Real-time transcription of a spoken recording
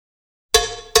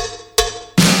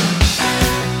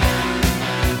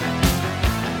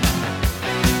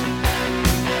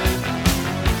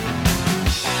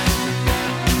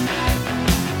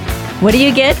What do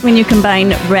you get when you combine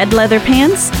red leather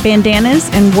pants, bandanas,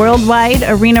 and worldwide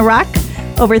arena rock?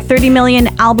 Over 30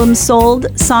 million albums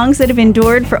sold, songs that have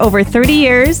endured for over 30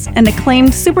 years, an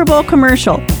acclaimed Super Bowl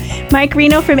commercial. Mike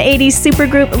Reno from 80s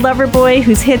supergroup Loverboy,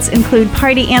 whose hits include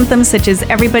party anthems such as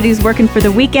Everybody's Working for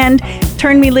the Weekend,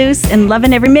 Turn Me Loose, and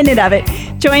Lovin' Every Minute of It,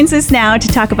 joins us now to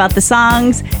talk about the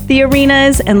songs, the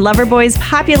arenas, and Loverboy's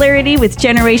popularity with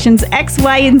generations X,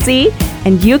 Y, and Z.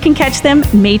 And you can catch them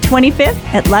May 25th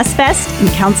at Les Fest in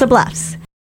Council Bluffs.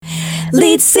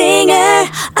 Lead singer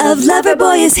of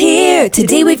Loverboy is here.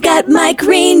 Today we've got Mike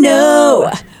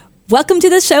Reno. Welcome to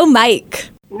the show, Mike.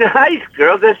 Nice,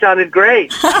 girl. That sounded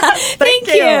great. Thank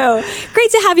you.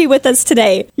 Great to have you with us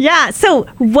today. Yeah, so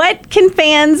what can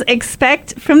fans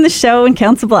expect from the show in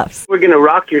Council Bluffs? We're going to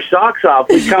rock your socks off.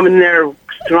 We come in there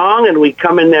strong, and we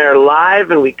come in there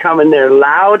live, and we come in there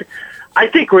loud. I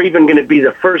think we're even going to be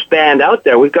the first band out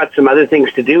there. We've got some other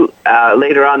things to do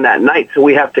later on that night, so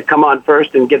we have to come on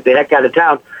first and get the heck out of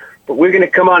town. But we're going to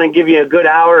come on and give you a good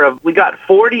hour of, we got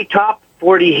 40 top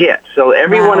 40 hits. So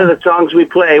every one of the songs we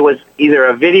play was either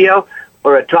a video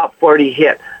or a top 40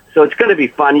 hit. So it's going to be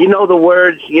fun. You know the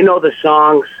words, you know the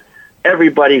songs.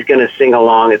 Everybody's going to sing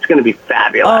along. It's going to be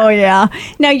fabulous. Oh, yeah.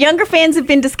 Now, younger fans have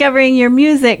been discovering your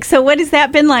music. So what has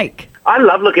that been like? I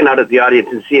love looking out at the audience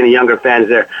and seeing the younger fans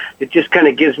there. It just kind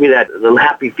of gives me that little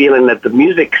happy feeling that the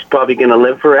music's probably going to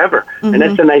live forever. Mm-hmm. And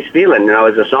that's a nice feeling,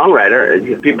 as a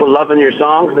songwriter. People loving your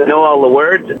songs, they know all the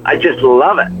words. I just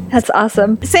love it. That's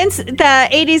awesome. Since the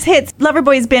 80s hits,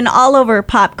 Loverboy's been all over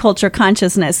pop culture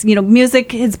consciousness.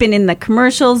 Music has been in the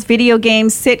commercials, video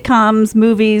games, sitcoms,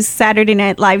 movies, Saturday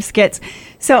Night Live skits.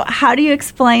 So how do you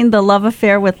explain the love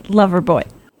affair with Loverboy?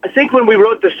 I think when we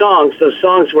wrote the songs, those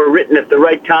songs were written at the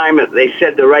right time, and they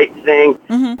said the right thing,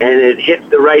 and it hit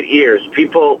the right ears.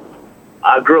 People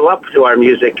grew up to our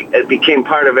music. It became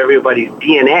part of everybody's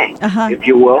DNA, if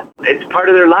you will. It's part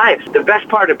of their lives. The best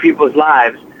part of people's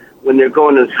lives when they're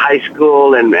going to high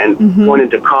school and going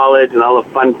into college and all the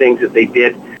fun things that they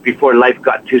did before life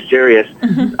got too serious.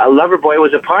 Loverboy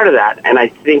was a part of that, and I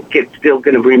think it's still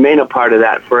going to remain a part of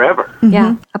that forever.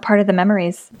 Yeah, a part of the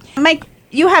memories. Mike,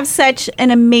 you have such an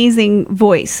amazing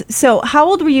voice. So how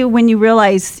old were you when you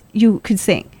realized you could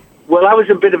sing? Well, I was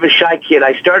a bit of a shy kid.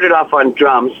 I started off on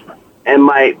drums, and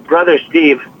my brother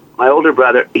Steve, my older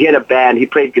brother, he had a band. He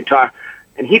played guitar,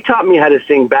 and he taught me how to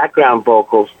sing background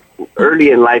vocals early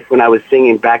in life when I was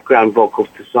singing background vocals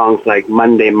to songs like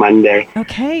Monday, Monday.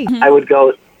 Okay. I would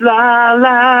go, la,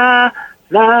 la,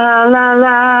 la, la,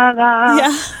 la, la.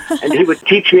 Yeah. And he would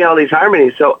teach me all these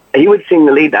harmonies. So he would sing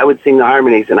the lead, I would sing the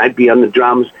harmonies, and I'd be on the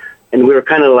drums. And we were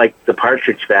kind of like the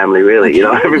Partridge Family, really.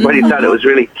 Everybody thought it was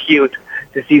really cute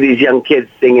to see these young kids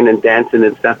singing and dancing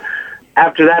and stuff.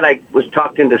 After that, I was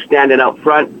talked into standing out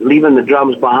front, leaving the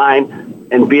drums behind,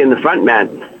 and being the front man.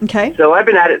 Okay. So I've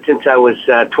been at it since I was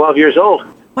 12 years old.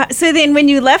 Wow. So then when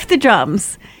you left the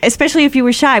drums, especially if you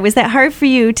were shy, was that hard for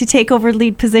you to take over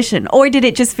lead position, or did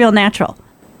it just feel natural?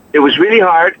 It was really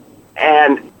hard,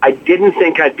 and I didn't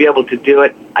think I'd be able to do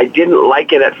it. I didn't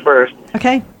like it at first.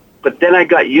 Okay. But then I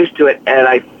got used to it, and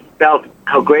I felt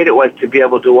how great it was to be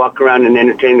able to walk around and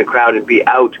entertain the crowd and be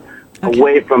out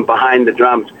away from behind the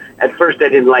drums. At first I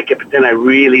didn't like it, but then I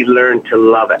really learned to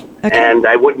love it. Okay. And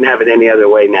I wouldn't have it any other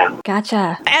way now.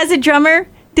 Gotcha. As a drummer,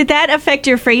 did that affect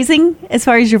your phrasing as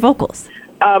far as your vocals?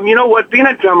 You know what? Being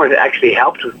a drummer actually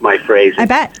helped with my phrasing. I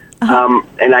bet.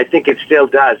 And I think it still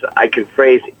does. I can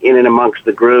phrase in and amongst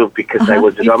the groove because I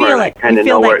was a drummer. You feel and I kind of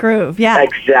know that groove, yeah.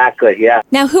 Exactly, yeah.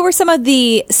 Now, who were some of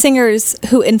the singers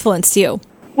who influenced you?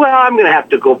 Well, I'm going to have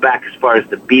to go back as far as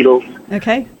the Beatles.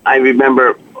 Okay. I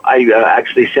remember I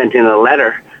actually sent in a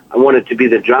letter. I wanted to be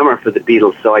the drummer for the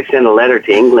Beatles, so I sent a letter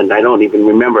to England. I don't even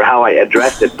remember how I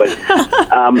addressed it, but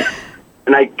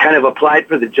and I kind of applied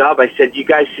for the job. I said, you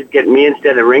guys should get me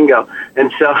instead of Ringo.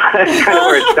 And so that's kind of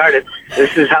where it started.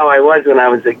 This is how I was when I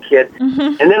was a kid.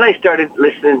 And then I started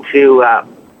listening to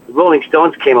Rolling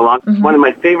Stones came along. One of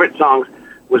my favorite songs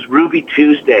was Ruby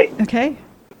Tuesday. Okay.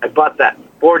 I bought that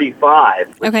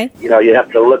 45. Okay. You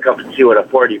have to look up and see what a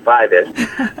 45 is.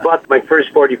 But my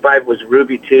first 45 was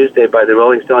Ruby Tuesday by the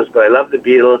Rolling Stones, but I love the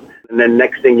Beatles. And then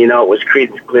next thing you know, it was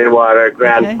Creedence Clearwater,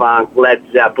 Grand Funk, Led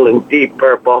Zeppelin, Deep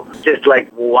Purple. Just like,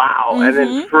 wow. And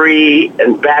then Free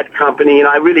and Bad Company.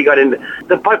 I really got into...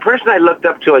 The person I looked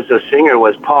up to as a singer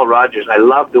was Paul Rodgers. I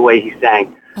loved the way he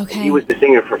sang. Okay. He was the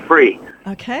singer for Free.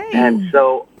 Okay. And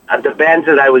so the bands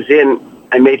that I was in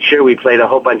I made sure we played a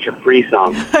whole bunch of free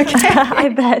songs. I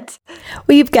bet.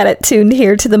 Well, you've got it tuned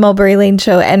here to the Mulberry Lane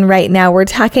Show, and right now we're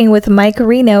talking with Mike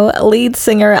Reno, lead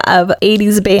singer of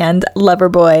 80s band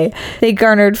Loverboy. They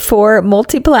garnered 4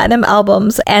 multi-platinum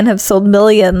albums and have sold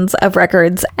millions of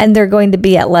records, and they're going to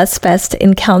be at Les Fest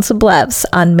in Council Bluffs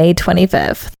on May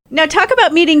 25th. Now talk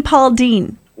about meeting Paul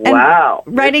Dean. And Wow.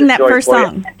 writing that first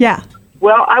song. Yeah.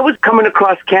 Well, I was coming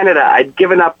across Canada. I'd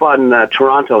given up on the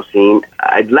Toronto scene.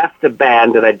 I'd left the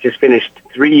band that I'd just finished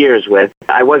 3 years with.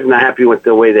 I wasn't happy with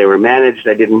the way they were managed.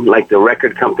 I didn't like the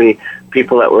record company,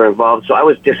 people that were involved. So I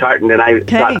was disheartened, and I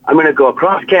thought, I'm going to go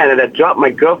across Canada, drop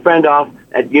my girlfriend off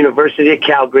at University of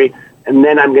Calgary, and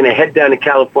then I'm going to head down to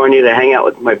California to hang out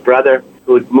with my brother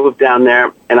who had moved down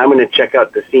there, and I'm going to check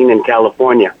out the scene in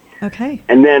California. Okay.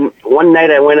 And then one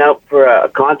night I went out for a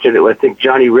concert. It was, I think,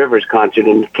 Johnny Rivers' concert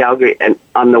in Calgary. And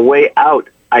on the way out,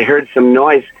 I heard some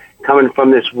noise coming from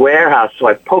this warehouse. So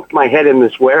I poked my head in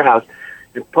this warehouse.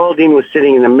 And Paul Dean was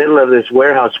sitting in the middle of this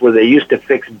warehouse where they used to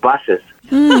fix buses.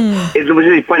 It was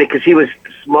really funny because he was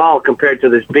small compared to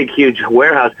this big, huge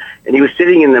warehouse. And he was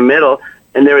sitting in the middle.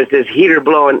 And there was this heater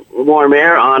blowing warm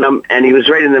air on him. And he was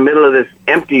right in the middle of this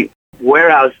empty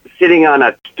warehouse sitting on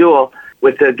a stool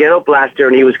with the ghetto blaster,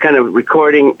 and he was kind of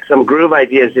recording some groove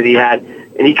ideas that he had,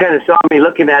 and he kind of saw me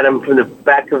looking at him from the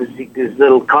back of his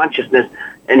little consciousness,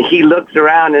 and he looked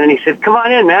around, and then he said, "Come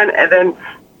on in, man." And then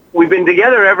we've been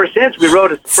together ever since. We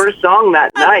wrote his first song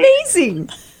that night. Amazing.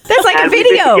 That's like a We've been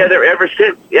video. together ever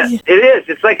since. Yeah, it is.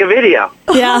 It's like a video.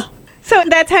 Yeah. So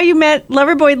that's how you met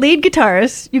Loverboy lead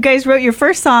guitarist. You guys wrote your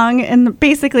first song, and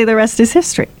basically the rest is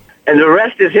history. And the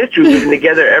rest is history. We've been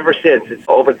together ever since. It's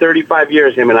over 35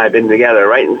 years him and I have been together,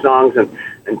 writing songs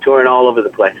and touring all over the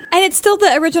place. And it's still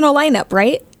the original lineup,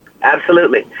 right?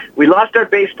 Absolutely. We lost our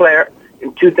bass player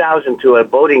in 2000 to a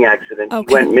boating accident. Okay.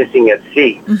 He went missing at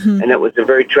sea, and it was a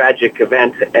very tragic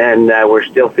event, and we're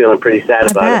still feeling pretty sad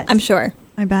about it. I'm sure.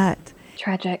 I bet.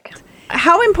 Tragic.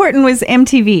 How important was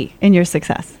MTV in your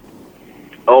success?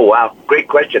 Oh, wow. Great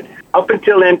question. Up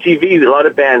until MTV, a lot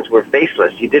of bands were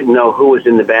faceless. You didn't know who was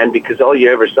in the band because all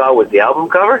you ever saw was the album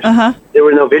covers. There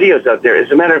were no videos out there. As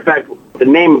a matter of fact, the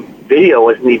name video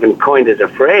wasn't even coined as a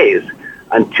phrase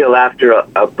until after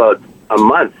about a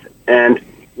month. And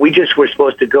we just were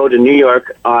supposed to go to New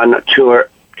York on a tour,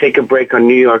 take a break on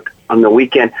New York on the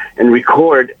weekend, and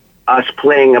record us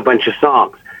playing a bunch of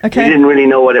songs. Okay. We didn't really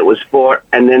know what it was for.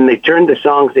 And then they turned the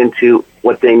songs into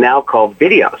what they now call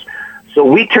videos. So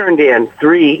we turned in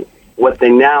 3 what they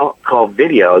now call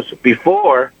videos,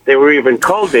 before they were even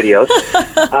called videos,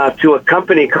 to a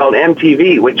company called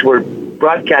MTV, which were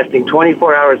broadcasting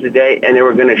 24 hours a day, and they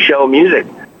were going to show music.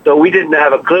 So we didn't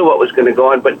have a clue what was going to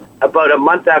go on, but about a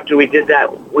month after we did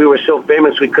that, we were so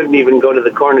famous we couldn't even go to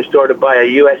the corner store to buy a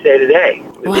USA Today.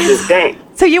 It was insane.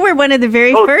 So you were one of the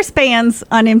very first bands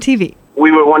on MTV. We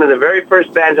were one of the very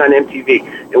first bands on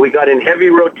MTV, and we got in heavy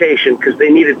rotation because they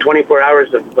needed 24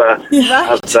 hours of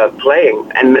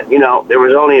playing. And, you know, there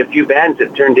was only a few bands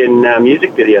that turned in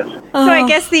music videos. So I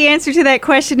guess the answer to that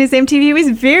question is MTV was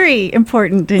very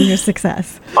important in your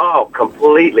success. Oh,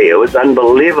 completely. It was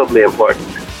unbelievably important.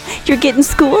 You're getting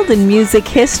schooled in music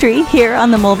history here on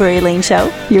the Mulberry Lane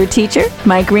Show. Your teacher,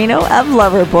 Mike Reno of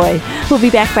Loverboy. We'll be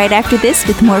back right after this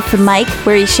with more from Mike,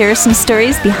 where he shares some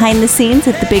stories behind the scenes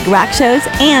at the big rock shows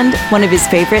and one of his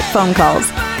favorite phone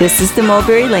calls. This is the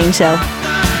Mulberry Lane Show.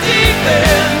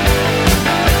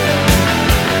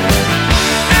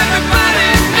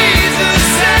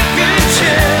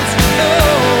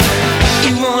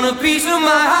 Piece of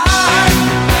my heart,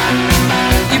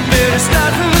 you better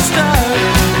start from